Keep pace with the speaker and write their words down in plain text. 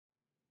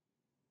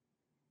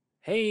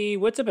Hey,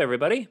 what's up,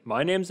 everybody?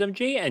 My name's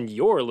MJ, and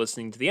you're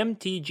listening to the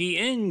MTG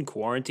in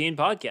Quarantine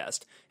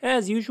podcast.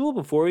 As usual,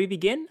 before we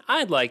begin,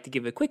 I'd like to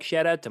give a quick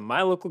shout out to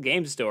my local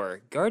game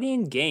store,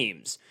 Guardian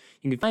Games.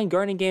 You can find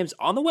Guardian Games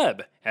on the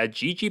web at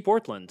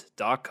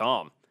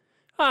ggportland.com.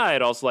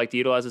 I'd also like to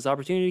utilize this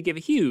opportunity to give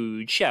a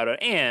huge shout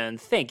out and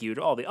thank you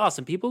to all the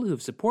awesome people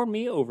who've supported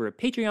me over at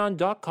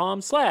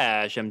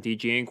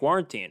patreon.com/MTG in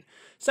Quarantine.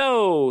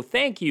 So,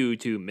 thank you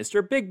to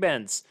Mr. Big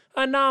Bents,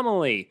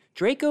 Anomaly,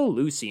 Draco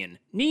Lucian,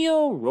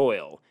 Neo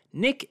Royal,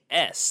 Nick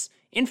S.,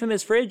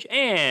 Infamous Fridge,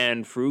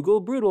 and Frugal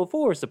Brutal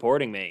for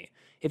supporting me.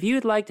 If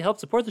you'd like to help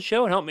support the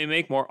show and help me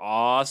make more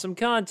awesome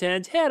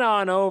content, head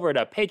on over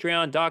to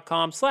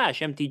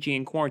patreon.com/MTG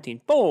in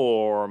Quarantine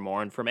for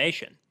more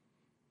information.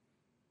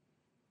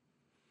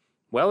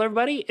 Well,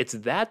 everybody, it's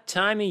that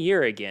time of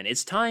year again.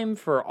 It's time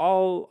for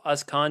all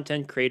us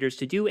content creators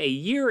to do a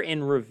year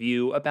in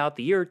review about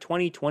the year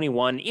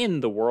 2021 in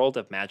the world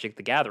of Magic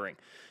the Gathering.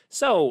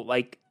 So,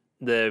 like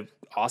the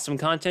awesome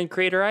content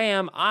creator I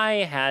am,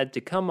 I had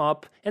to come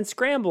up and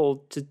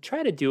scramble to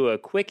try to do a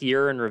quick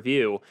year in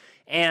review.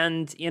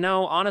 And,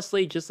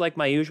 honestly, just like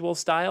my usual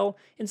style,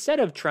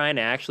 instead of trying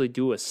to actually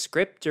do a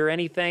script or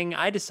anything,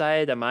 I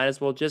decided I might as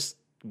well just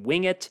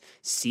wing it,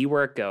 see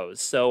where it goes.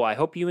 So I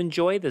hope you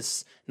enjoy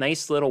this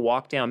nice little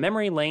walk down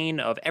memory lane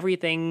of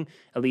everything,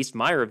 at least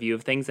my review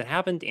of things that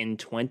happened in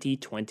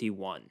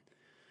 2021.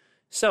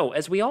 So,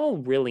 as we all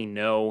really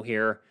know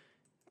here,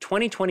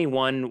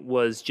 2021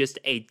 was just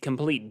a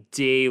complete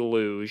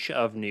deluge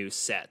of new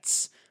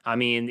sets. I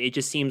mean, it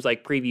just seems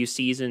like preview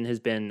season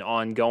has been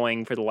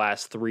ongoing for the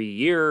last 3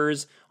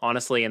 years,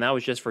 honestly, and that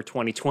was just for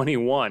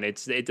 2021.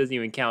 It doesn't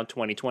even count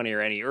 2020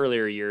 or any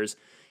earlier years.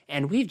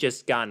 And we've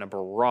just gotten a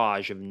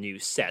barrage of new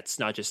sets,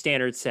 not just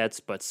standard sets,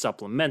 but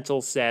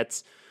supplemental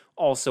sets.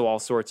 Also, all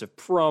sorts of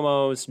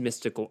promos,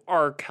 mystical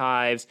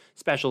archives,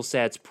 special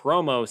sets,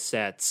 promo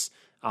sets,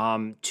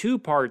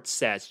 two-part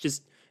sets.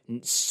 Just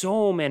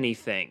so many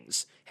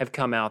things have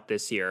come out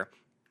this year.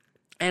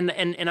 And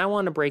I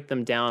want to break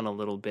them down a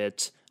little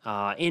bit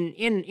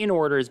in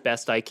order as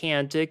best I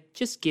can to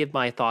just give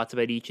my thoughts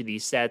about each of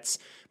these sets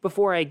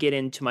before I get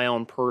into my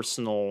own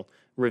personal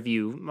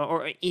review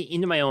or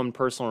into my own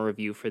personal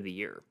review for the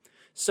year.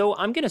 So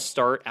I'm going to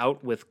start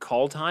out with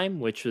Call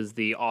Time, which was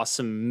the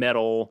awesome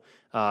metal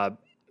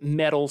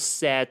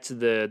set,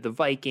 the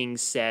Viking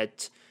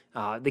set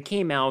that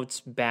came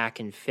out back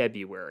in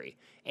February.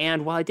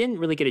 And while I didn't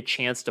really get a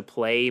chance to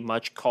play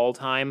much Call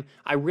Time,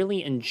 I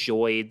really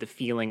enjoyed the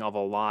feeling of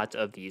a lot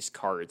of these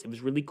cards. It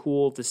was really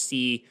cool to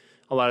see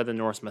a lot of the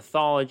Norse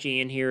mythology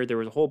in here. There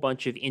was a whole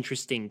bunch of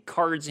interesting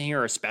cards in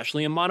here,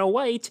 especially in mono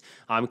white.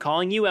 I'm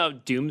calling you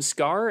out,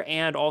 Doomskar,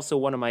 and also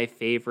one of my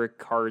favorite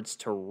cards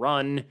to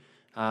run,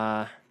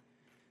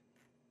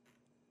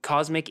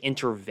 Cosmic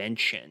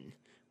Intervention,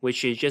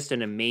 which is just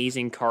an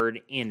amazing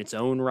card in its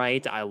own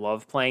right. I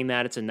love playing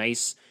that. It's a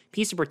nice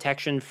piece of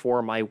protection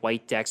for my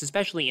white decks,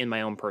 especially in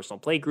my own personal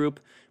play group.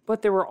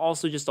 But there were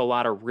also just a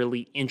lot of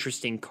really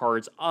interesting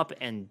cards up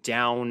and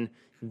down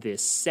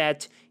this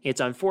set. It's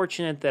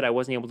unfortunate that I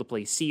wasn't able to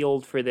play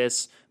Sealed for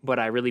this, but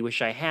I really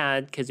wish I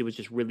had because it was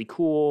just really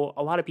cool.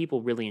 A lot of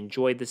people really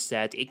enjoyed the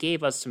set. It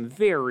gave us some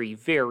very,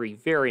 very,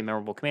 very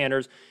memorable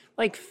commanders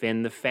like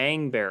Finn the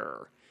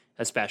Fangbearer,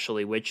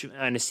 especially, which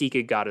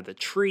Nasika God of the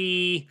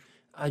Tree.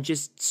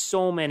 Just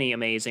so many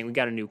amazing. We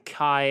got a new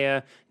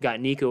Kaya,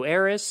 got Nico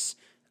Eris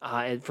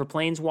for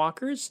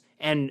Planeswalkers,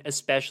 and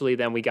especially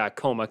then we got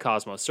Koma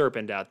Cosmo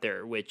Serpent out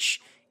there,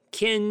 which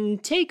can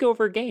take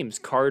over games.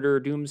 Carter,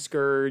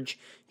 Doomscourge,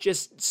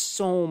 just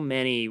so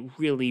many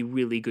really,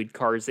 really good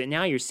cards that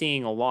now you're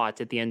seeing a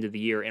lot at the end of the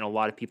year in a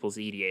lot of people's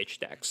EDH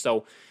decks.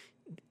 So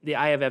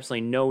I have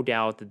absolutely no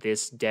doubt that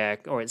this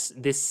deck, or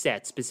this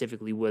set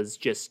specifically, was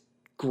just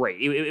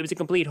great. It was a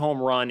complete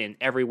home run in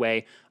every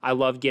way. I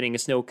loved getting a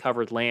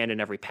snow-covered land in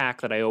every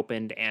pack that I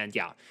opened, and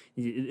yeah,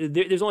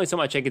 there's only so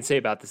much I can say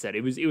about the set.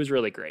 It was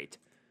really great.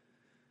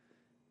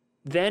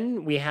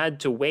 Then we had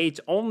to wait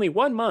only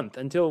 1 month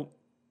until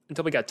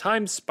we got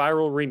Time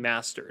Spiral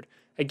Remastered.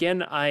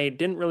 Again, I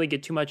didn't really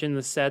get too much in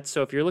the set,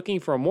 so if you're looking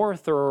for a more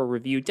thorough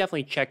review,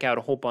 definitely check out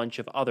a whole bunch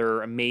of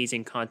other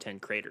amazing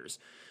content creators.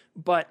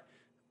 But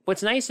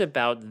what's nice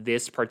about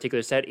this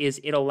particular set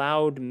is it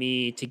allowed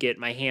me to get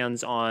my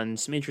hands on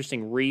some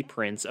interesting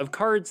reprints of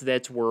cards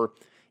that were,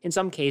 in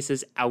some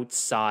cases,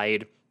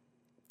 outside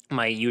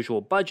my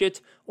usual budget,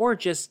 or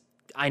just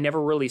I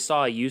never really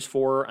saw a use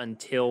for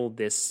until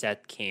this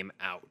set came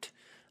out.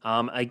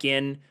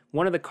 Again,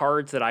 one of the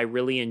cards that I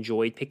really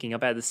enjoyed picking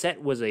up out of the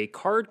set was a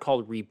card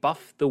called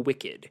Rebuff the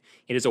Wicked.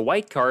 It is a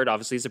white card,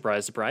 obviously,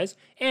 surprise, surprise,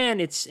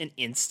 and it's an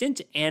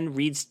instant and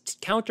reads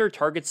counter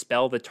target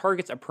spell that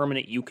targets a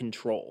permanent you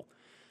control.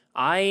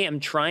 I am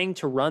trying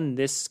to run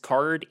this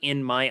card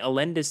in my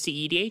Elenda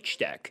CEDH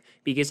deck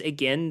because,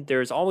 again,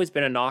 there's always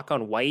been a knock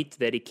on white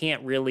that it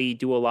can't really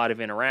do a lot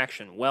of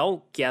interaction.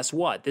 Well, guess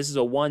what? This is a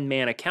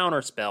 1-mana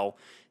counter spell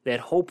that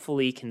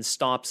hopefully can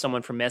stop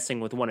someone from messing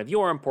with one of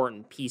your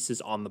important pieces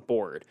on the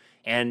board.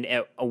 And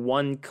a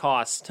one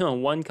cost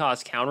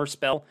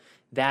counterspell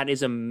that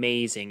is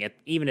amazing,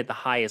 even at the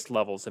highest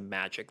levels of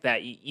Magic.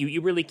 That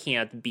you really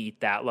can't beat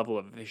that level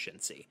of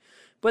efficiency.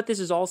 But this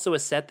is also a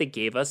set that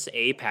gave us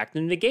a Pact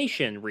of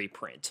Negation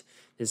reprint.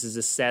 This is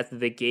a set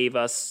that gave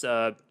us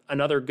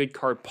another good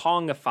card.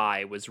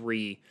 Pongify was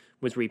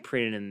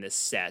reprinted in this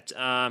set.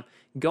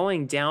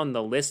 Going down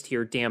the list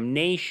here,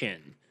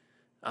 Damnation.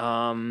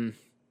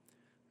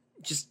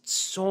 Just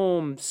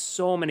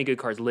so many good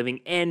cards.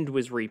 Living End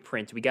was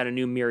reprinted. We got a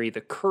new Miri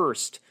the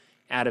Cursed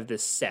out of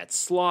this set.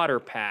 Slaughter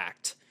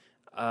Pact.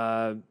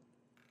 Mono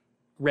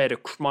Red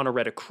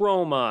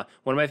Chroma.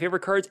 One of my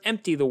favorite cards,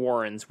 Empty the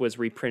Warrens, was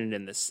reprinted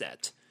in this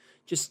set.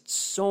 Just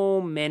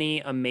so many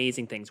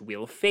amazing things.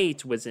 Wheel of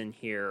Fate was in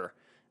here.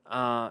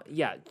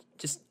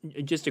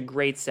 Just a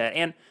great set.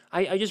 And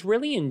I just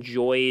really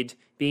enjoyed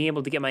being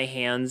able to get my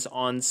hands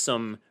on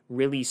some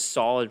really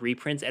solid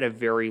reprints at a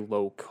very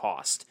low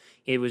cost.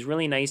 It was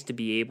really nice to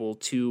be able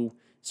to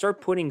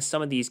start putting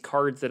some of these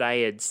cards that I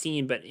had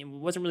seen, but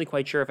wasn't really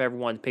quite sure if I ever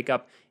wanted to pick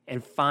up,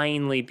 and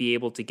finally be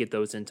able to get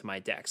those into my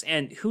decks.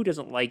 And who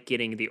doesn't like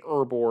getting the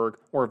Urborg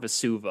or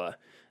Vesuva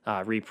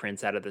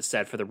reprints out of the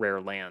set for the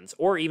rare lands,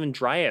 or even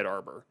Dryad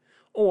Arbor,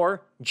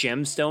 or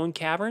Gemstone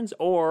Caverns,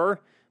 or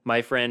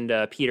my friend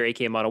Peter,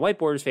 aka Mono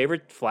Whiteboard's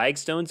favorite,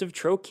 Flagstones of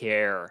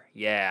Trocaire.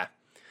 Yeah,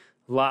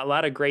 a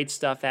lot of great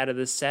stuff out of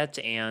this set,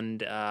 and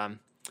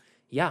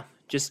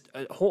just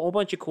a whole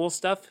bunch of cool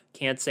stuff.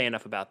 Can't say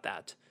enough about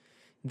that.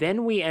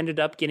 Then we ended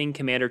up getting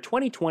Commander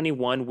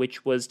 2021,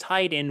 which was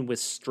tied in with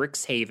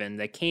Strixhaven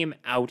that came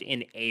out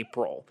in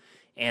April.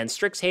 And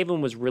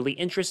Strixhaven was really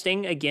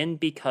interesting, again,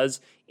 because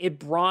it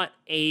brought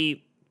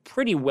a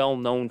pretty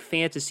well-known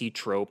fantasy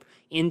trope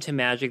into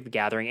Magic the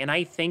Gathering, and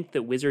I think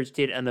that Wizards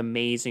did an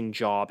amazing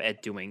job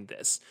at doing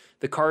this.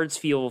 The cards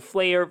feel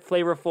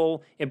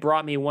flavorful. It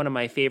brought me one of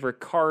my favorite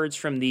cards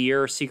from the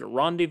year, Secret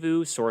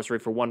Rendezvous. Sorcery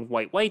for 1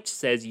 white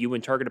says you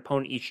and target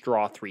opponent each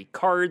draw 3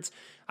 cards.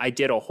 I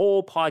did a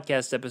whole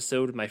podcast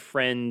episode with my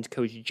friend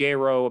Koji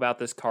Jiro about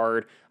this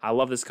card. I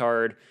love this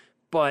card,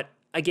 but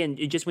again,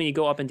 just when you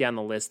go up and down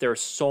the list, there are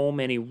so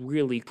many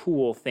really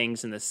cool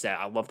things in this set.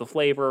 I love the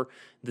flavor.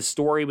 The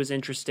story was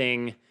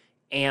interesting.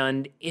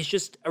 And it's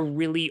just a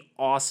really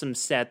awesome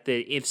set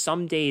that if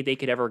someday they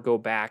could ever go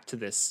back to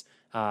this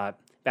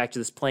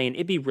plane,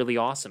 it'd be really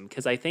awesome.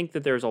 Because I think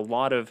that there's a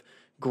lot of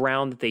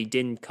ground that they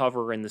didn't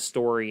cover in the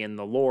story and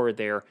the lore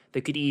there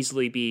that could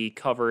easily be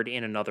covered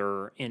in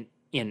another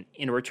in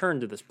return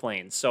to this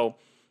plane. So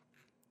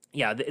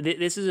yeah,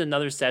 this is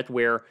another set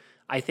where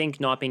I think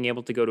not being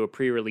able to go to a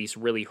pre-release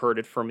really hurt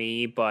it for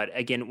me. But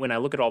again, when I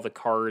look at all the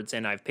cards,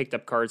 and I've picked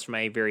up cards from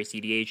my various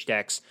EDH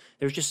decks,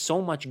 there's just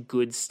so much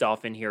good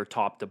stuff in here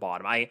top to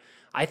bottom.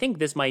 I think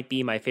this might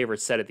be my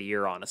favorite set of the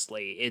year,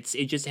 honestly.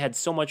 It just had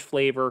so much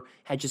flavor,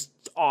 had just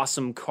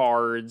awesome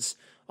cards,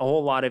 a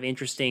whole lot of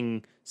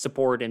interesting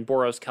support in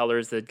Boros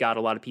colors that got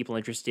a lot of people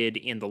interested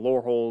in the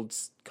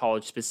Loreholds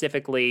College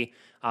specifically.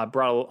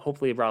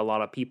 Hopefully brought a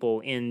lot of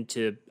people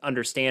into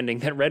understanding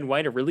that red and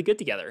white are really good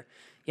together.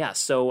 Yeah,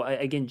 so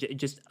again,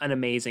 just an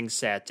amazing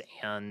set,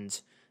 and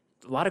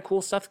a lot of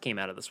cool stuff came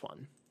out of this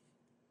one.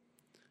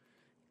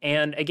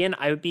 And again,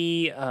 I would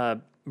be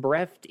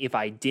bereft if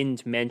I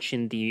didn't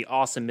mention the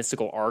awesome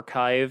Mystical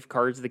Archive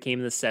cards that came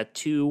in the set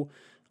too.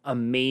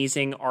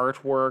 Amazing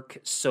artwork,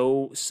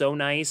 so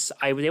nice.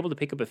 I was able to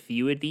pick up a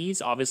few of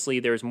these. Obviously,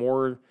 there's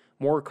more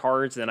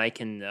cards than I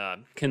can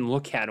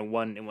look at in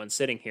one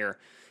sitting here,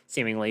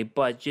 seemingly.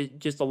 But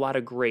just a lot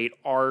of great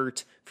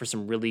art for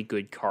some really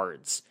good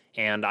cards.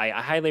 And I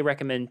highly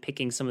recommend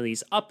picking some of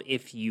these up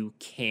if you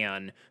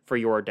can for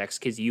your decks,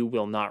 because you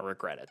will not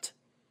regret it.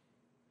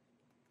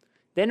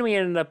 Then we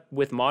ended up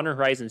with Modern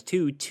Horizons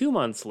 2 2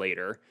 months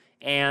later.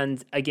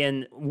 And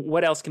again,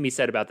 what else can be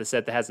said about the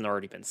set that hasn't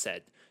already been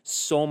said?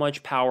 So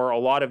much power, a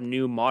lot of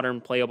new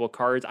modern playable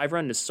cards. I've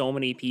run into so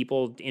many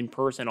people in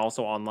person,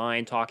 also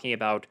online, talking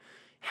about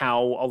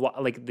how a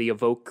lot, like the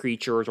Evoke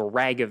creatures or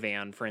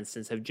Ragavan, for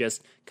instance, have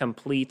just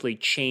completely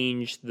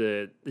changed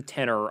the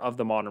tenor of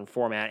the modern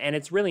format. And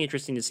it's really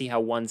interesting to see how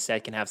one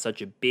set can have such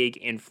a big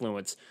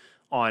influence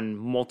on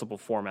multiple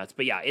formats.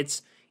 But yeah,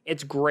 it's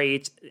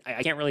great.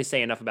 I can't really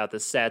say enough about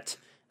this set.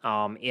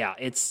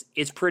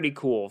 It's pretty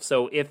cool.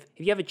 So if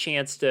you have a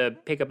chance to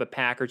pick up a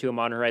pack or two of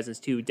Modern Horizons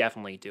 2,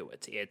 definitely do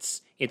it.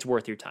 It's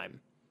worth your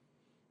time.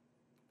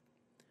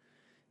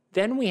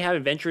 Then we have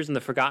Adventures in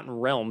the Forgotten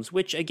Realms,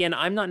 which, again,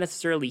 I'm not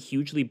necessarily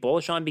hugely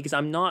bullish on because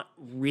I'm not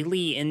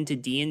really into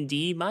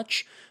D&D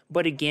much.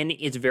 But again,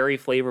 it's very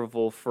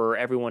flavorful for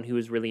everyone who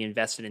is really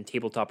invested in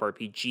tabletop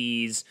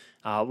RPGs,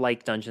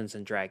 like Dungeons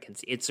 & Dragons.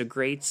 It's a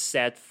great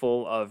set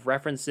full of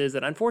references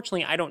that,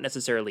 unfortunately, I don't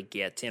necessarily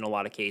get in a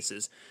lot of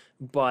cases.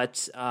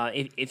 But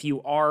if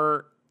you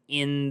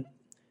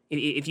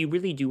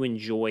really do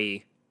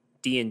enjoy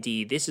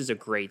D&D, this is a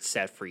great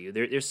set for you.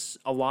 There's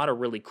a lot of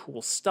really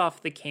cool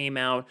stuff that came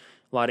out,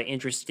 a lot of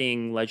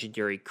interesting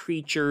legendary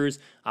creatures.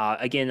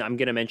 Again, I'm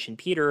going to mention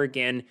Peter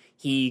again.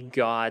 He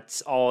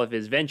got all of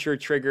his venture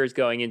triggers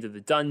going into the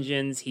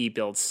dungeons. He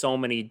built so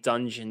many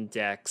dungeon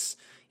decks.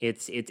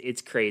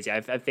 It's crazy.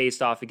 I've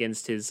faced off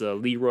against his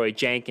Leroy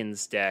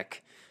Jenkins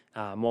deck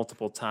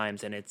multiple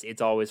times, and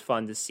it's always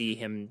fun to see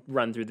him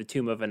run through the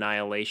Tomb of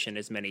Annihilation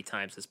as many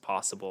times as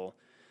possible.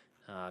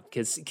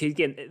 Because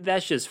again,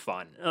 that's just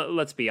fun.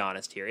 Let's be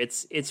honest here.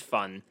 It's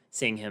fun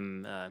seeing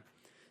him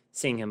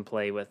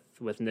play with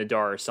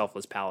Nadar,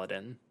 Selfless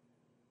Paladin.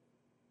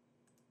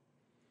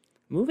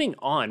 Moving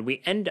on,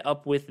 we end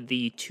up with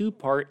the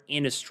 2-part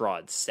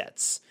Innistrad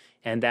sets,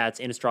 and that's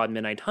Innistrad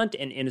Midnight Hunt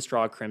and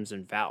Innistrad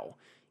Crimson Vow.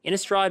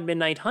 Innistrad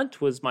Midnight Hunt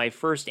was my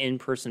first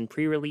in-person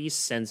pre-release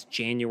since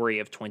January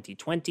of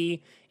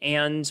 2020,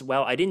 and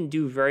while I didn't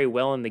do very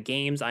well in the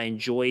games, I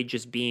enjoyed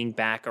just being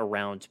back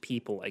around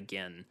people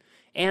again.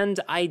 And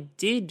I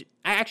did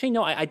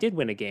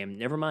win a game.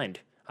 Never mind.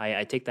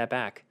 I take that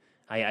back.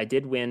 I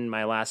did win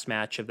my last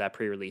match of that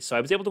pre-release. So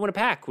I was able to win a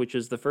pack, which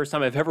is the first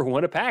time I've ever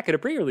won a pack at a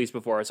pre-release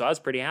before. So I was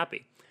pretty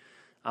happy.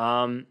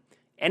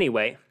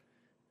 Anyway,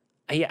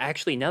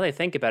 actually, now that I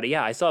think about it,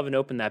 I still haven't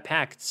opened that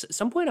pack. At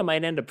some point I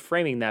might end up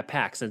framing that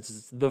pack since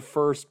it's the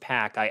first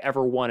pack I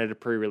ever won at a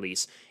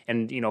pre-release.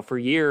 And, for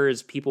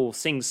years, people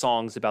sing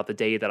songs about the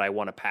day that I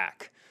won a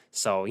pack.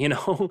 So,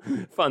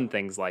 fun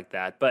things like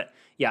that. But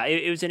yeah,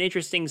 it was an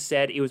interesting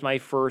set. It was my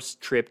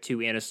first trip to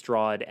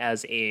Innistrad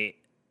as a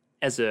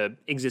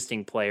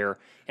existing player.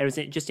 And it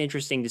was just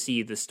interesting to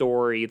see the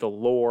story, the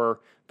lore,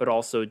 but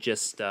also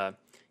just,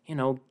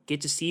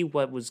 get to see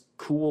what was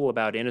cool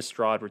about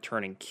Innistrad,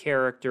 returning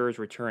characters,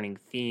 returning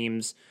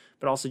themes,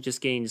 but also just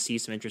getting to see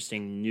some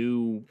interesting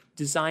new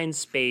design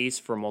space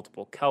for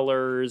multiple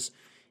colors.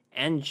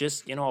 And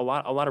just, a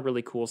lot of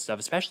really cool stuff,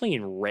 especially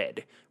in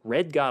Red.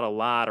 Red got a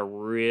lot of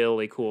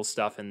really cool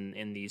stuff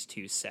in these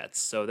two sets,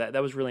 so that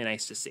was really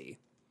nice to see.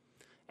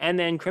 And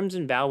then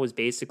Crimson Vow was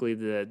basically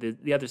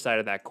the other side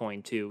of that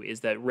coin, too, is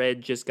that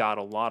Red just got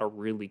a lot of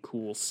really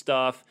cool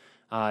stuff.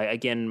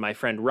 Again, my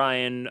friend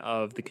Ryan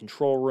of the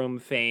Control Room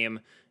fame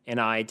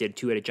and I did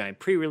 2-Headed Giant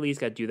pre-release,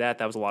 got to do that.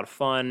 That was a lot of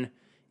fun.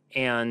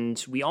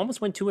 And we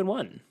almost went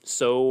 2-1.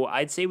 So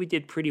I'd say we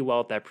did pretty well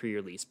at that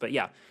pre-release. But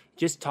yeah,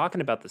 just talking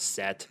about the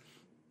set,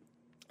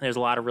 there's a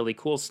lot of really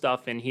cool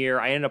stuff in here.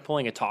 I ended up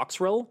pulling a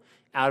Toxrill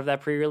out of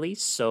that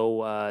pre-release,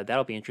 so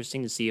that'll be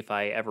interesting to see if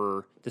I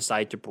ever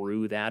decide to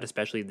brew that,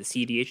 especially the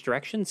CDH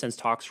direction, since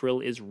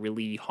Toxrill is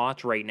really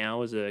hot right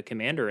now as a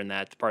commander in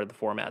that part of the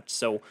format.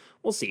 So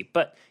we'll see.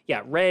 But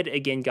yeah, Red,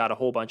 again, got a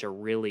whole bunch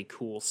of really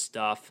cool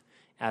stuff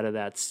out of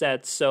that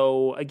set.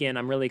 So again,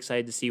 I'm really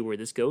excited to see where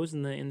this goes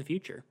in the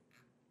future.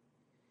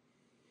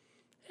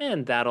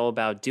 And that'll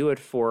about do it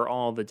for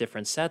all the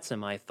different sets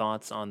and my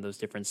thoughts on those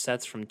different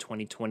sets from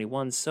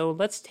 2021. So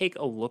let's take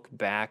a look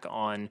back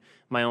on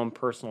my own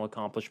personal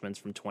accomplishments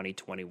from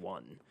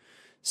 2021.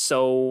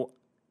 So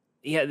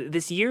yeah,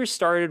 this year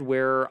started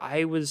where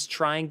I was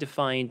trying to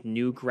find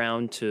new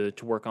ground to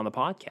work on the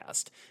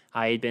podcast.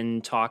 I had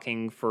been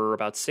talking for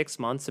about 6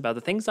 months about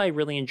the things I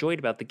really enjoyed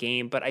about the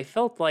game, but I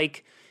felt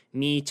like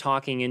me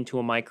talking into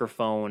a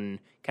microphone,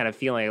 kind of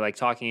feeling like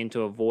talking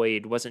into a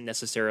void, wasn't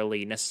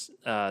necessarily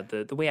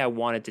the way I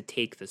wanted to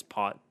take this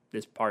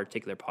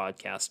particular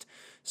podcast.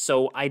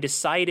 So I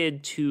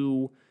decided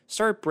to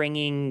start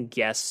bringing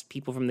guests,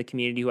 people from the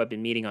community who I've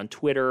been meeting on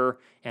Twitter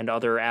and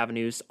other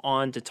avenues,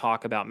 on to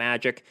talk about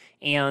Magic.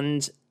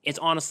 And it's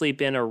honestly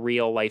been a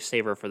real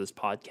lifesaver for this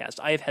podcast.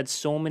 I've had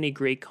so many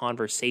great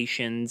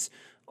conversations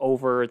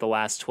over the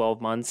last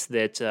 12 months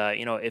that,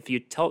 if you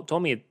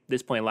told me at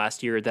this point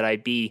last year that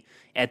I'd be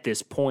at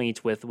this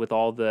point with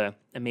all the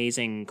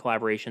amazing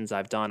collaborations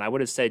I've done, I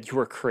would have said you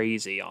were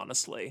crazy,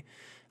 honestly.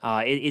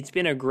 It's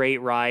been a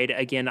great ride.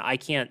 Again, I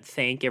can't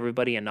thank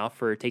everybody enough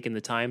for taking the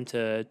time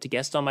to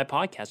guest on my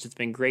podcast. It's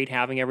been great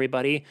having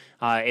everybody.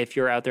 If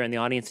you're out there in the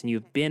audience and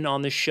you've been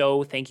on the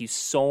show, thank you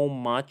so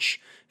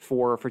much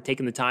for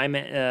taking the time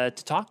to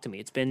talk to me.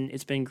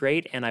 It's been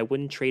great, and I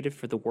wouldn't trade it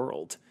for the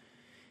world.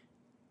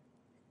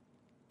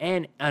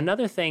 And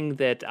another thing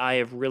that I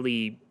have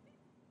really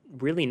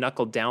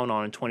knuckled down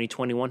on in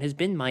 2021 has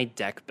been my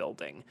deck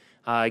building.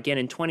 Again,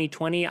 in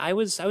 2020, I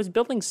was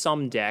building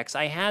some decks.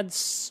 I had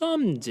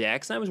some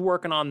decks, and I was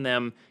working on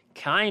them,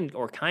 kind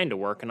of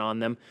working on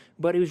them.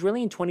 But it was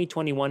really in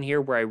 2021 here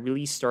where I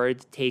really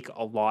started to take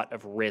a lot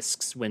of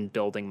risks when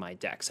building my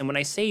decks. And when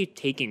I say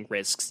taking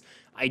risks,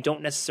 I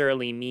don't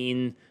necessarily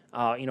mean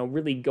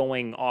really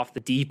going off the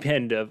deep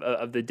end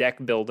of the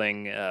deck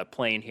building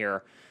plane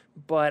here.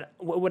 But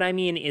what I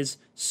mean is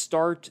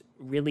start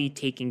really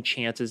taking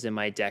chances in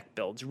my deck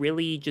builds,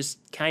 really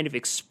just kind of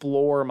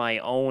explore my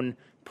own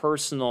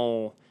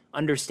personal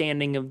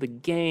understanding of the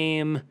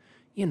game,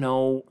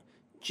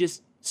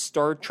 just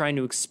start trying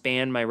to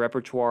expand my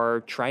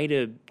repertoire, try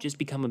to just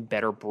become a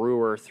better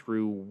brewer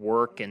through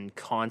work and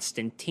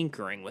constant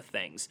tinkering with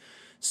things.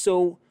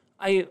 So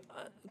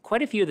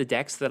quite a few of the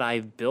decks that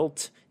I've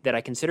built that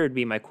I consider to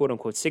be my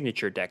quote-unquote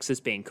signature decks, this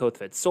being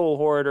Kothved Soul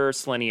Hoarder,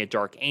 Selenia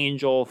Dark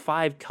Angel,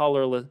 5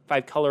 colorless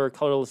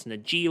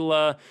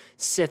Najeela,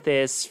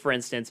 Sithis, for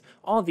instance.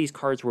 All of these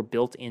cards were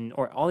built in,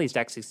 or all these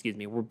decks,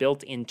 were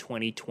built in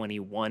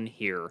 2021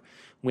 here,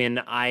 when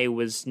I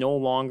was no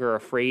longer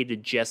afraid to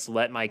just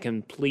let my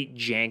complete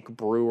jank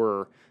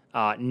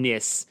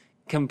brewer-ness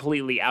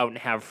completely out and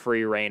have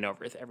free reign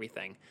over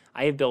everything.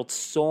 I have built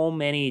so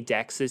many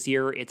decks this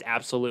year, it's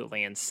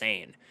absolutely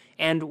insane.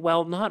 And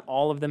while not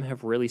all of them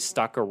have really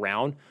stuck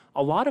around,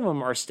 a lot of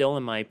them are still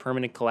in my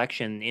permanent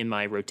collection in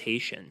my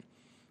rotation.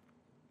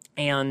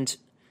 And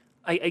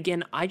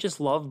I just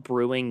love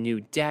brewing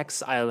new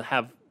decks. I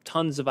have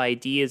tons of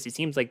ideas. It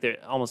seems like there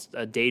almost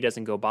a day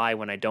doesn't go by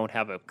when I don't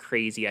have a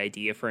crazy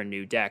idea for a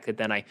new deck that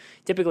then I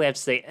typically have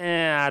to say,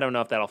 I don't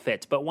know if that'll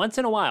fit. But once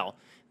in a while,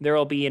 there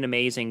will be an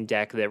amazing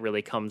deck that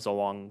really comes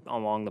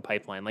along the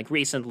pipeline. Like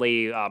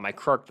recently, my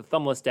Krark the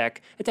Thumbless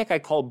deck, a deck I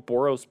called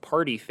Boros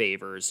Party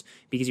Favors,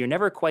 because you're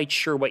never quite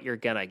sure what you're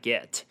gonna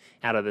get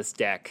out of this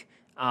deck.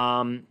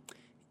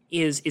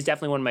 Is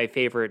definitely one of my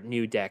favorite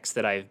new decks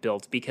that I've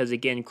built, because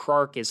again,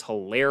 Krark is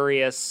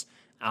hilarious.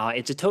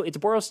 It's a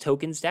Boros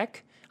tokens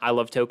deck. I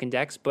love token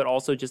decks, but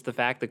also just the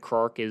fact that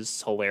Krark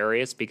is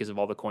hilarious because of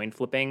all the coin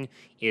flipping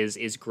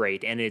is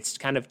great. And it's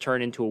kind of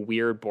turned into a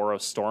weird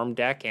Boros Storm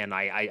deck, and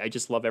I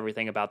just love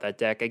everything about that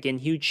deck. Again,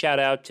 huge shout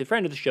out to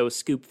friend of the show,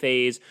 Scoop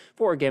Phase,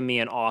 for giving me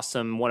an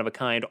awesome,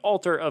 one-of-a-kind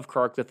altar of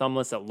Krark the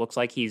Thumbless that looks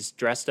like he's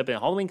dressed up in a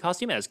Halloween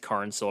costume as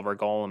Karn Silver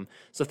Golem.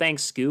 So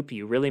thanks, Scoop.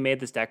 You really made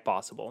this deck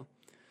possible.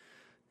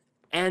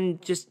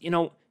 And just,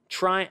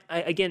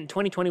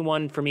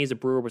 2021 for me as a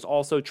brewer was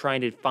also trying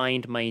to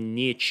find my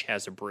niche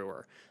as a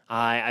brewer.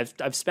 I've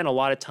spent a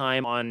lot of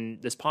time on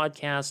this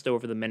podcast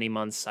over the many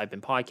months I've been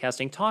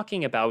podcasting,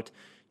 talking about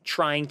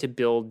trying to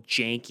build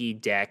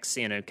janky decks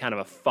in a kind of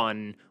a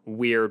fun,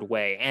 weird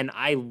way. And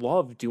I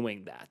love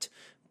doing that.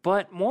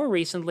 But more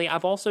recently,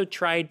 I've also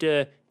tried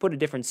to put a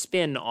different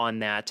spin on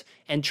that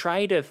and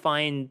try to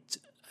find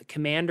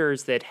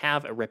commanders that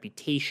have a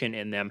reputation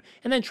in them,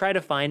 and then try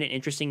to find an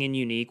interesting and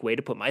unique way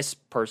to put my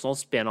personal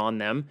spin on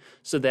them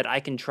so that I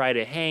can try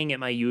to hang at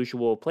my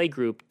usual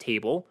playgroup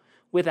table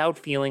without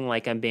feeling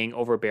like I'm being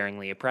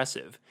overbearingly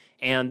oppressive.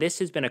 And this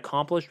has been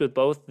accomplished with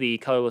both the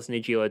colorless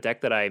Najeela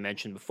deck that I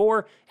mentioned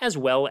before, as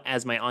well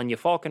as my Anya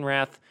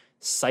Falkenrath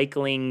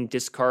cycling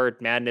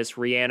discard madness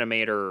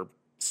reanimator,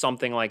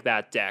 something like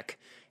that deck.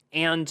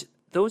 And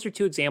those are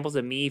two examples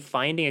of me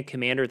finding a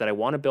commander that I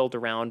want to build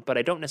around, but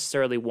I don't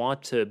necessarily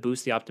want to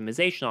boost the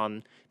optimization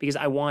on, because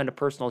I want a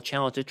personal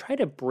challenge to try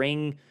to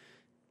bring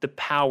the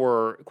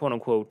power, quote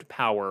unquote,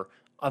 power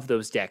of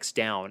those decks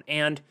down.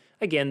 And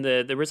again,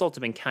 the results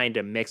have been kind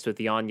of mixed with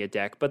the Anya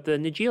deck, but the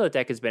Najeela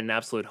deck has been an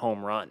absolute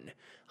home run.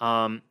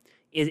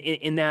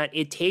 In that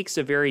it takes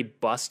a very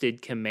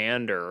busted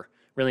commander,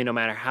 really no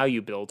matter how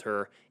you build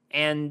her,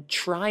 and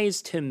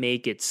tries to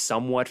make it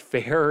somewhat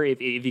fair,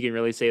 if you can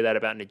really say that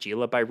about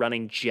Najeela, by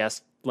running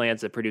just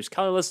lands that produce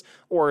colorless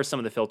or some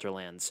of the filter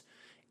lands.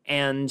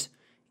 And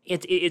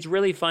it's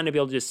really fun to be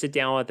able to just sit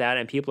down with that,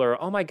 and people are,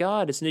 oh my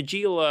god, it's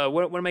Najeela,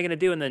 what am I going to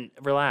do? And then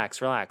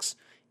relax.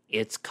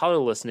 It's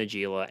colorless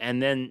Najeela,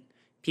 and then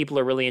people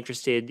are really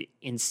interested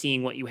in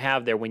seeing what you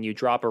have there when you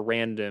drop a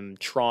random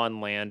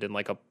Tron land in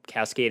like a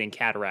Cascading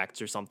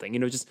Cataracts or something.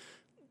 Just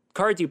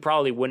cards you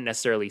probably wouldn't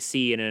necessarily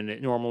see in a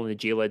normal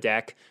Najeela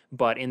deck,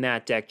 but in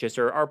that deck just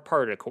are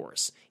part of the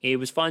course. It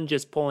was fun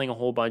just pulling a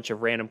whole bunch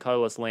of random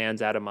colorless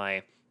lands out of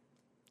my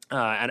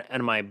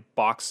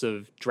box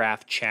of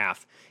draft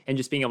chaff and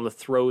just being able to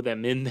throw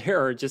them in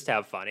there or just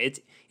have fun.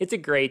 It's a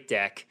great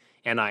deck,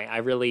 and I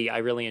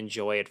really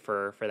enjoy it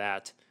for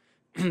that.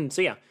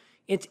 So yeah,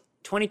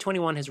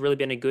 2021 has really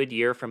been a good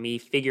year for me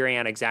figuring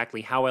out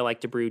exactly how I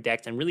like to brew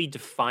decks and really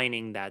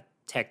defining that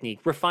technique,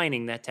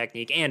 refining that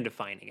technique, and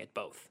defining it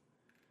both.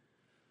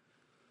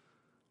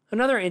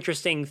 Another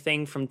interesting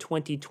thing from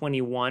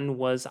 2021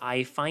 was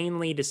I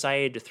finally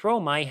decided to throw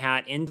my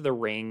hat into the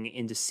ring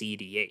into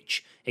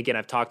CDH. Again,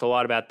 I've talked a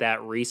lot about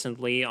that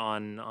recently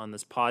on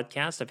this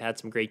podcast. I've had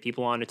some great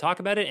people on to talk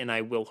about it, and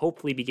I will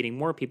hopefully be getting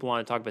more people on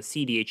to talk about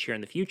CDH here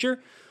in the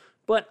future.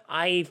 But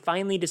I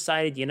finally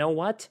decided, you know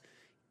what?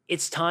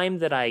 It's time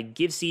that I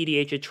give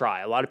CDH a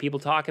try. A lot of people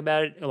talk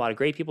about it. A lot of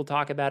great people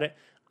talk about it.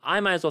 I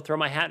might as well throw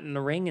my hat in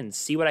the ring and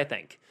see what I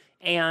think.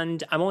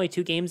 And I'm only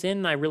 2 games in,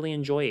 and I really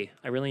enjoy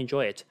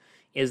it.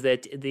 Is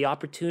that the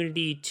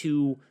opportunity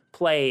to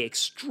play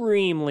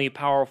extremely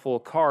powerful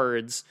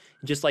cards,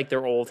 just like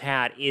their old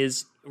hat,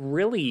 is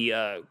really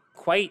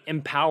quite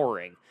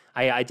empowering.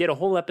 I did a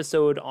whole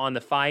episode on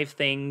the 5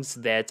 things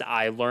that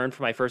I learned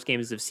from my first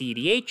games of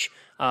CDH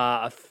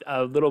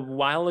a little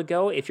while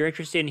ago. If you're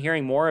interested in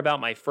hearing more about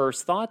my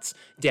first thoughts,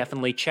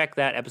 definitely check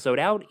that episode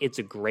out. It's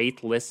a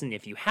great listen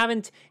if you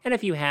haven't, and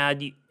if you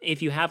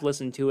have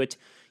listened to it,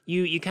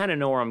 you kind of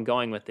know where I'm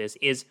going with this.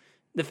 Is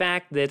the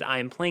fact that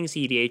I'm playing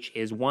CDH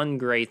is one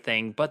great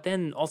thing, but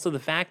then also the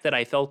fact that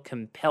I felt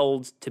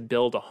compelled to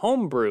build a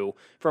homebrew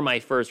for my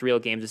first real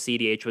games of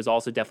CDH was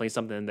also definitely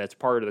something that's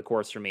part of the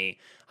course for me.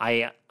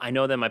 I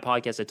know that in my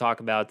podcast I talk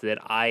about that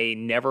I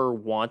never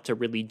want to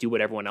really do what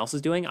everyone else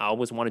is doing. I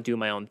always want to do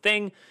my own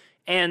thing.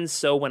 And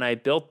so when I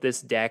built this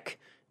deck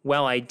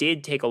while I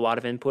did take a lot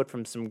of input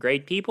from some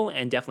great people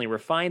and definitely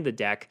refined the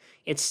deck,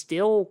 it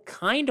still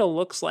kind of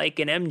looks like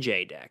an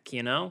MJ deck,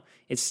 you know?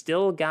 It's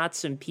still got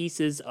some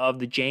pieces of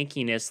the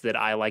jankiness that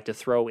I like to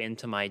throw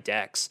into my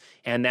decks.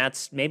 And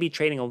that's maybe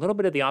trading a little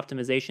bit of the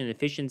optimization and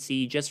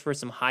efficiency just for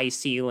some high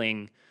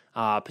ceiling,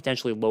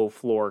 potentially low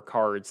floor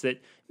cards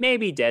that may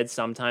be dead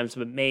sometimes,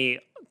 but may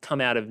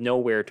come out of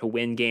nowhere to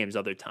win games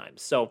other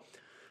times. So,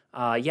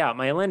 yeah,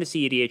 my Atlantis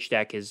EDH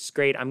deck is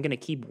great. I'm going to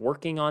keep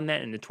working on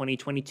that into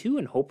 2022,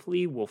 and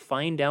hopefully we'll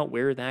find out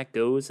where that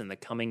goes in the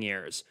coming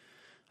years.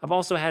 I've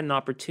also had an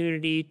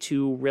opportunity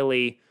to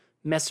really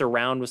mess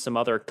around with some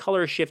other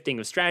color shifting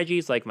of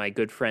strategies, like my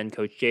good friend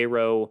Coach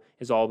J-Ro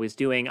is always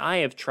doing. I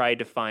have tried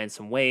to find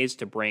some ways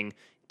to bring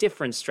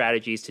different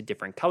strategies to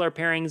different color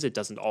pairings. It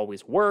doesn't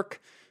always work,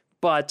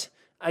 but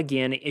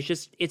again,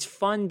 it's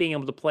fun being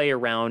able to play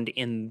around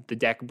in the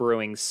deck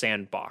brewing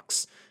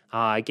sandbox.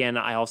 Again,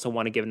 I also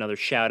want to give another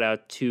shout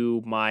out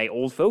to my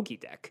Old Fogey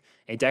deck,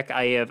 a deck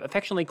I have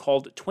affectionately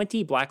called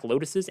 20 Black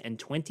Lotuses and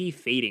 20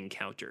 Fading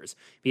Counters,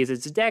 because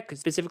it's a deck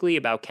specifically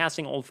about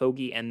casting Old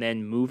Fogey and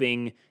then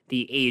moving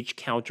the age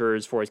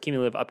counters for his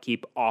cumulative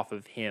upkeep off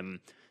of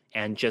him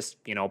and just,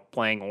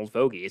 playing Old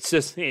Fogey. It's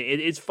just,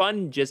 it's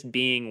fun just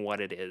being what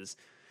it is.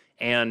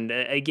 And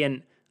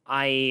again,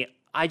 I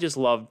just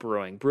love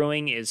brewing.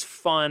 Brewing is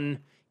fun.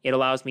 It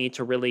allows me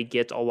to really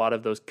get a lot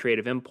of those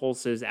creative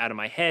impulses out of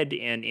my head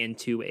and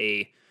into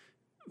a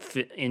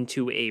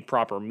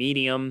proper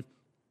medium.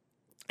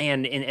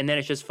 And then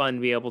it's just fun to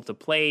be able to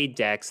play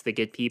decks that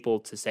get people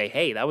to say,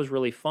 hey, that was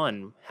really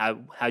fun.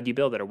 How'd you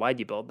build it, or why'd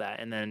you build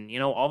that? And then,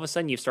 all of a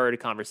sudden you've started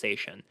a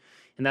conversation.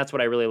 And that's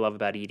what I really love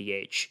about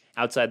EDH.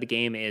 Outside the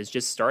game is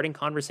just starting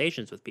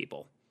conversations with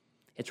people.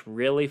 It's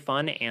really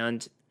fun,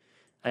 and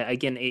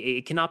again,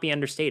 it cannot be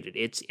understated.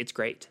 It's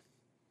great.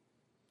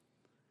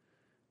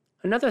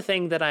 Another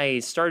thing that I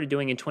started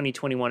doing in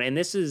 2021, and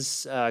this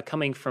is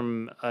coming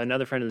from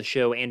another friend of the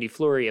show, Andy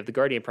Fleury of the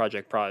Guardian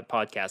Project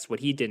podcast,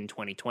 what he did in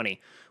 2020,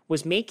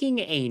 was making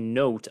a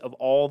note of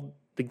all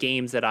the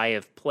games that I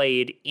have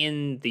played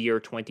in the year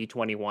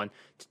 2021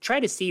 to try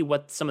to see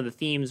what some of the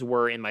themes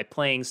were in my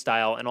playing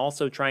style, and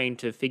also trying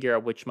to figure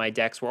out which my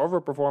decks were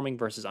overperforming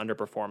versus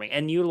underperforming,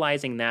 and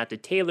utilizing that to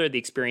tailor the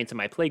experience of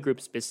my play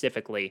group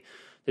specifically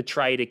to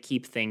try to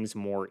keep things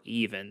more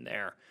even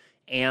there.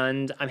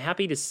 And I'm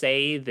happy to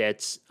say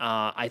that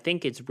I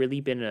think it's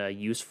really been a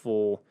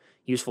useful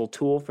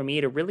tool for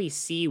me to really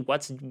see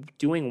what's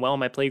doing well in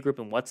my playgroup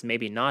and what's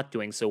maybe not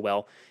doing so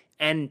well,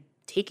 and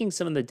taking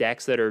some of the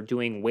decks that are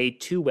doing way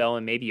too well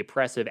and maybe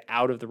oppressive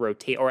out of the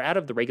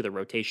regular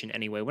rotation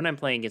anyway when I'm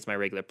playing against my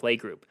regular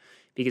playgroup.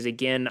 Because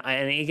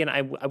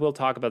I will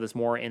talk about this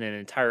more in an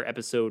entire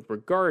episode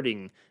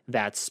regarding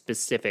that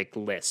specific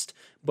list.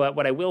 But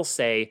what I will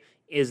say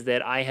is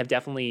that I have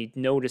definitely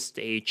noticed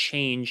a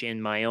change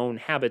in my own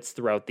habits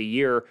throughout the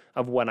year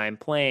of what I'm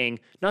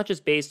playing, not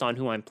just based on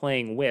who I'm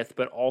playing with,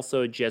 but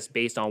also just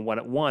based on what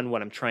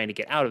I'm trying to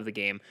get out of the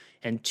game,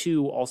 and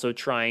two, also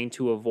trying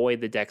to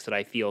avoid the decks that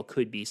I feel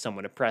could be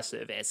somewhat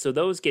oppressive. And so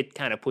those get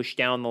kind of pushed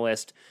down the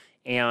list,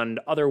 and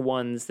other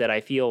ones that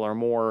I feel are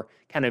more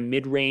kind of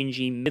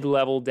mid-rangey,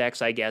 mid-level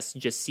decks, I guess,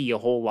 just see a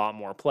whole lot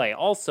more play.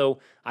 Also,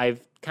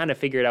 I've kind of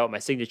figured out what my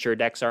signature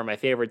decks are, my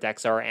favorite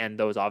decks are, and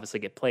those obviously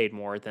get played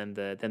more than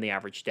the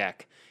average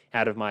deck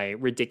out of my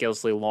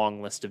ridiculously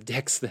long list of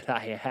decks that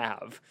I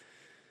have.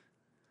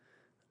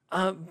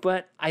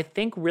 But I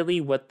think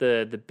really what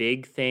the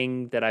big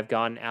thing that I've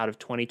gotten out of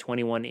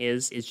 2021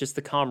 is just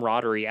the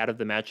camaraderie out of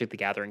the Magic the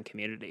Gathering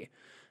community.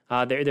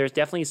 There's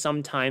definitely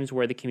some times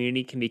where the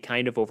community can be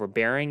kind of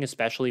overbearing,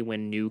 especially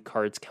when new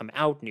cards come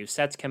out, new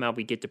sets come out.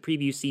 We get to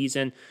preview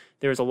season.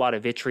 There's a lot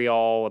of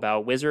vitriol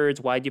about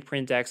Wizards. Why'd you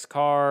print X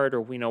card?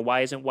 Or,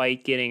 why isn't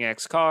White getting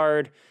X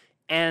card?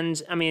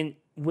 And, I mean,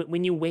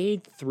 when you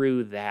wade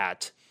through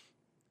that,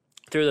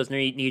 through those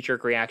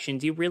knee-jerk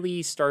reactions, you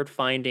really start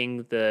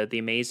finding the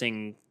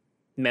amazing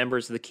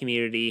members of the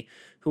community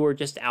who are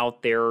just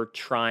out there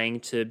trying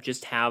to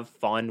just have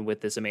fun with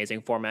this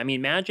amazing format. I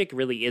mean, Magic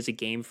really is a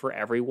game for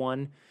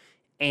everyone.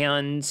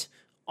 And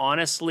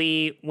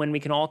honestly, when we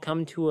can all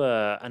come to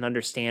an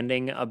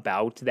understanding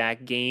about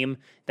that game,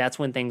 that's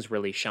when things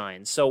really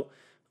shine. So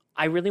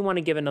I really want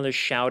to give another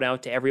shout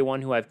out to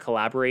everyone who I've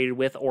collaborated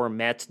with or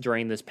met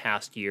during this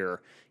past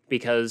year.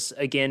 Because,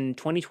 again,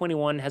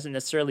 2021 hasn't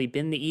necessarily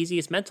been the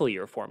easiest mental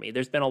year for me.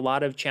 There's been a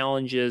lot of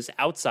challenges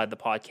outside the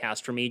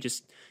podcast for me,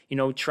 just,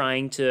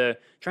 trying to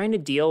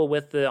deal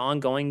with the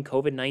ongoing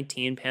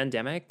COVID-19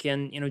 pandemic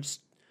and,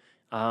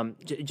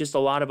 just a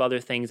lot of other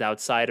things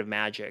outside of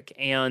Magic.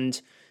 And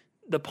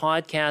the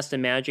podcast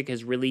and Magic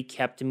has really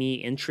kept me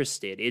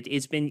interested.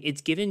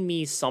 It's given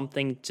me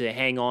something to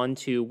hang on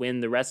to when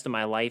the rest of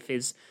my life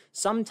is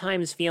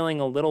sometimes feeling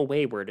a little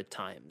wayward at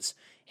times.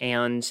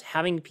 And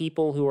having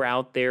people who are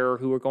out there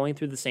who are going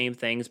through the same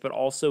things, but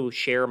also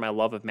share my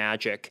love of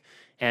Magic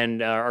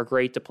and are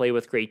great to play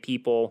with great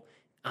people,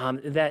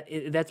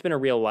 That's been a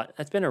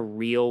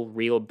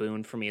real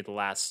boon for me the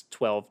last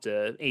 12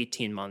 to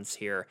 18 months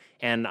here.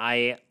 And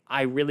I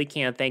really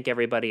can't thank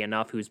everybody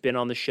enough who's been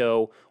on the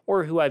show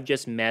or who I've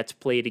just met,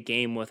 played a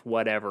game with,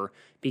 whatever,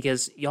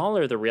 because y'all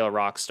are the real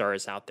rock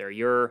stars out there.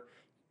 You're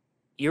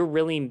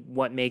really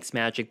what makes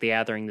Magic the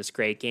Gathering this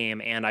great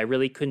game, and I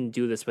really couldn't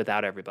do this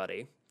without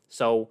everybody.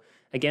 So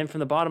again, from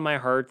the bottom of my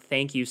heart,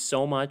 thank you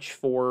so much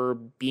for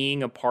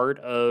being a part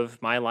of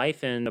my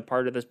life and a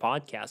part of this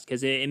podcast,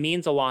 because it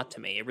means a lot to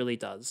me. It really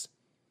does.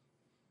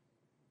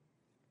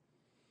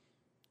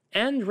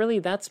 And really,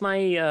 that's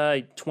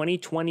my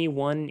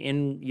 2021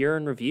 year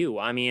in review.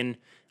 I mean,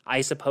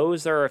 I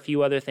suppose there are a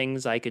few other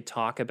things I could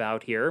talk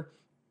about here.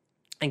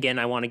 Again,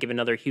 I want to give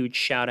another huge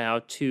shout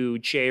out to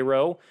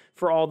J-Ro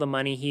for all the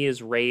money he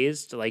has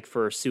raised, like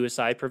for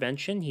suicide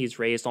prevention. He's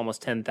raised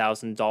almost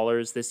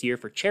 $10,000 this year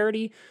for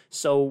charity.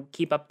 So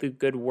keep up the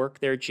good work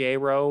there,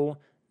 J-Ro.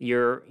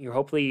 You're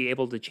hopefully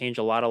able to change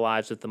a lot of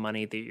lives with the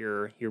money that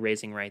you're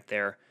raising right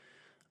there.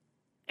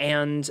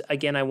 And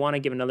again, I want to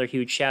give another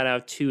huge shout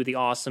out to the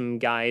awesome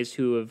guys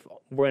who have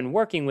been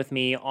working with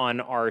me on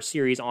our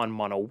series on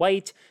Mono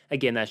White.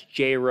 Again, that's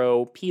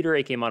J-Ro, Peter,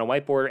 aka Mono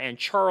Whiteboard, and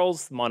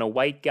Charles, Mono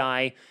White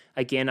guy.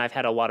 Again, I've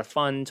had a lot of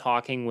fun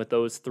talking with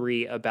those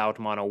three about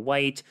Mono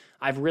White.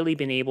 I've really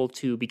been able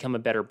to become a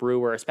better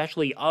brewer,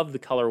 especially of the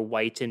color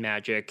white in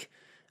Magic,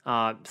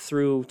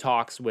 through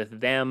talks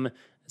with them.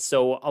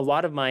 So a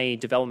lot of my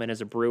development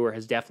as a brewer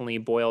has definitely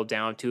boiled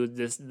down to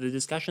the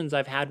discussions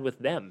I've had with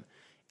them.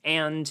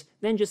 And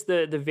then just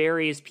the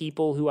various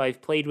people who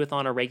I've played with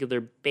on a regular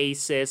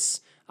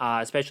basis,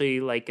 especially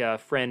like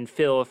friend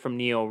Phil from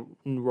Neo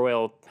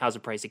Royal House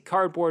of Pricey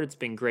Cardboard. It's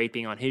been great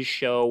being on his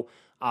show.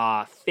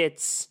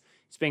 Fitz,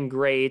 it's been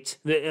great.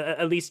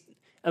 At least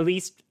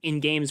in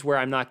games where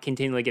I'm not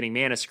continually getting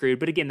mana screwed.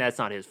 But again, that's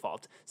not his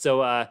fault.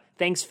 So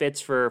thanks, Fitz,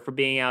 for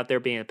being out there,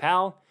 being a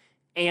pal.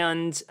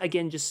 And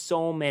again, just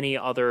so many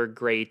other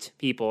great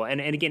people. And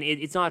again,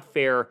 it's not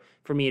fair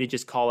for me to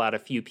just call out a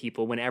few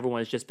people when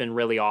everyone's just been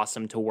really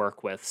awesome to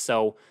work with.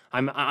 So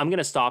I'm going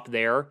to stop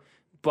there.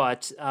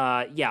 But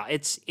yeah,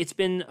 it's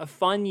been a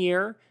fun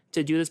year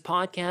to do this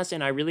podcast,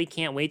 and I really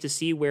can't wait to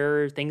see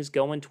where things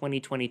go in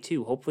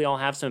 2022. Hopefully I'll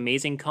have some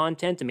amazing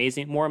content,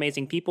 more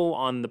amazing people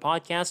on the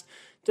podcast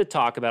to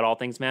talk about all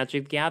things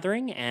Magic the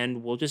Gathering,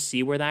 and we'll just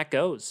see where that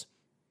goes.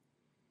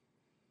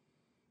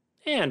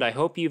 And I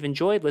hope you've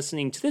enjoyed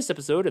listening to this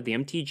episode of the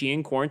MTG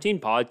in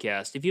Quarantine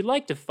podcast. If you'd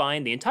like to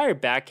find the entire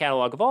back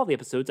catalog of all the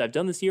episodes I've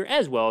done this year,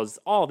 as well as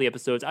all the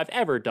episodes I've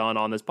ever done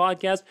on this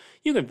podcast,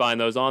 you can find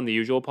those on the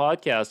usual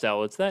podcast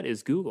outlets. That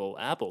is Google,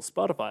 Apple,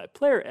 Spotify,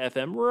 Player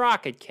FM,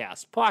 Rocket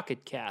Cast,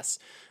 Pocket Casts,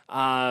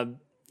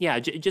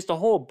 just a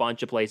whole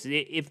bunch of places.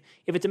 If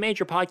it's a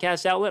major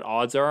podcast outlet,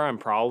 odds are I'm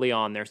probably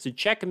on there. So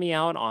check me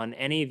out on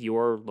any of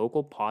your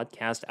local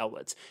podcast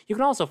outlets. You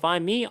can also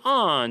find me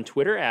on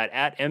Twitter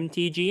at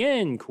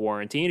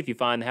MTGNQuarantine. If you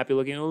find the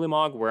happy-looking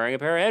Ulamog wearing a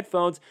pair of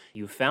headphones,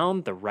 you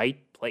found the right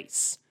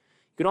place.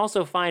 You can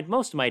also find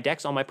most of my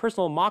decks on my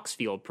personal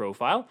Moxfield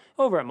profile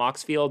over at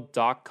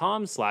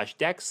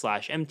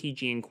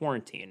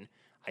moxfield.com/decks/MTGNQuarantine,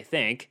 I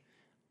think.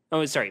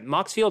 Oh, sorry,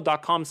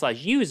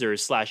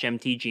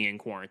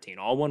 moxfield.com/users/MTGNQuarantine,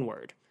 all one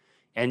word.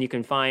 And you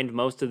can find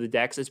most of the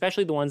decks,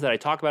 especially the ones that I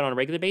talk about on a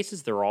regular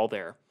basis, they're all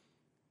there.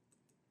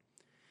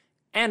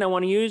 And I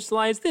want to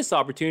utilize this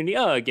opportunity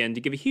again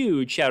to give a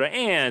huge shout out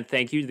and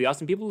thank you to the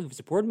awesome people who've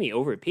supported me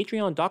over at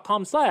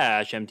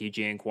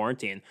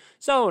patreon.com/MTGNQuarantine.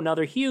 So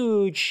another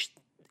huge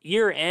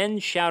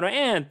year-end shout out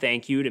and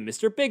thank you to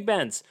Mr. Big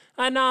Benz,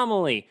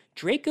 Anomaly,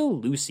 Draco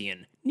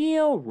Lucian,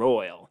 Neo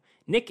Royal,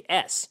 Nick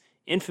S.,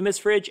 Infamous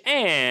Fridge,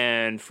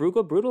 and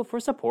Frugal Brutal for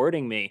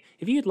supporting me.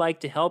 If you'd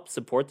like to help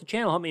support the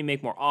channel, help me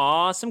make more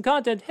awesome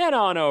content, head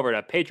on over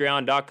to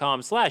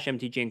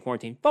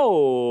patreon.com/MTGNQuarantine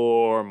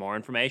for more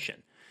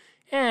information.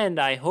 And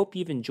I hope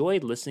you've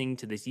enjoyed listening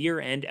to this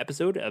year-end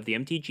episode of the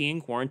MTG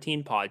in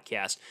Quarantine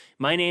podcast.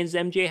 My name's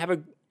MJ.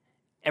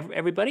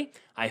 Everybody,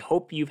 I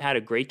hope you've had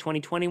a great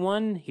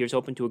 2021. Here's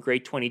hoping to a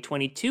great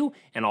 2022,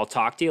 and I'll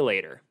talk to you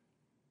later.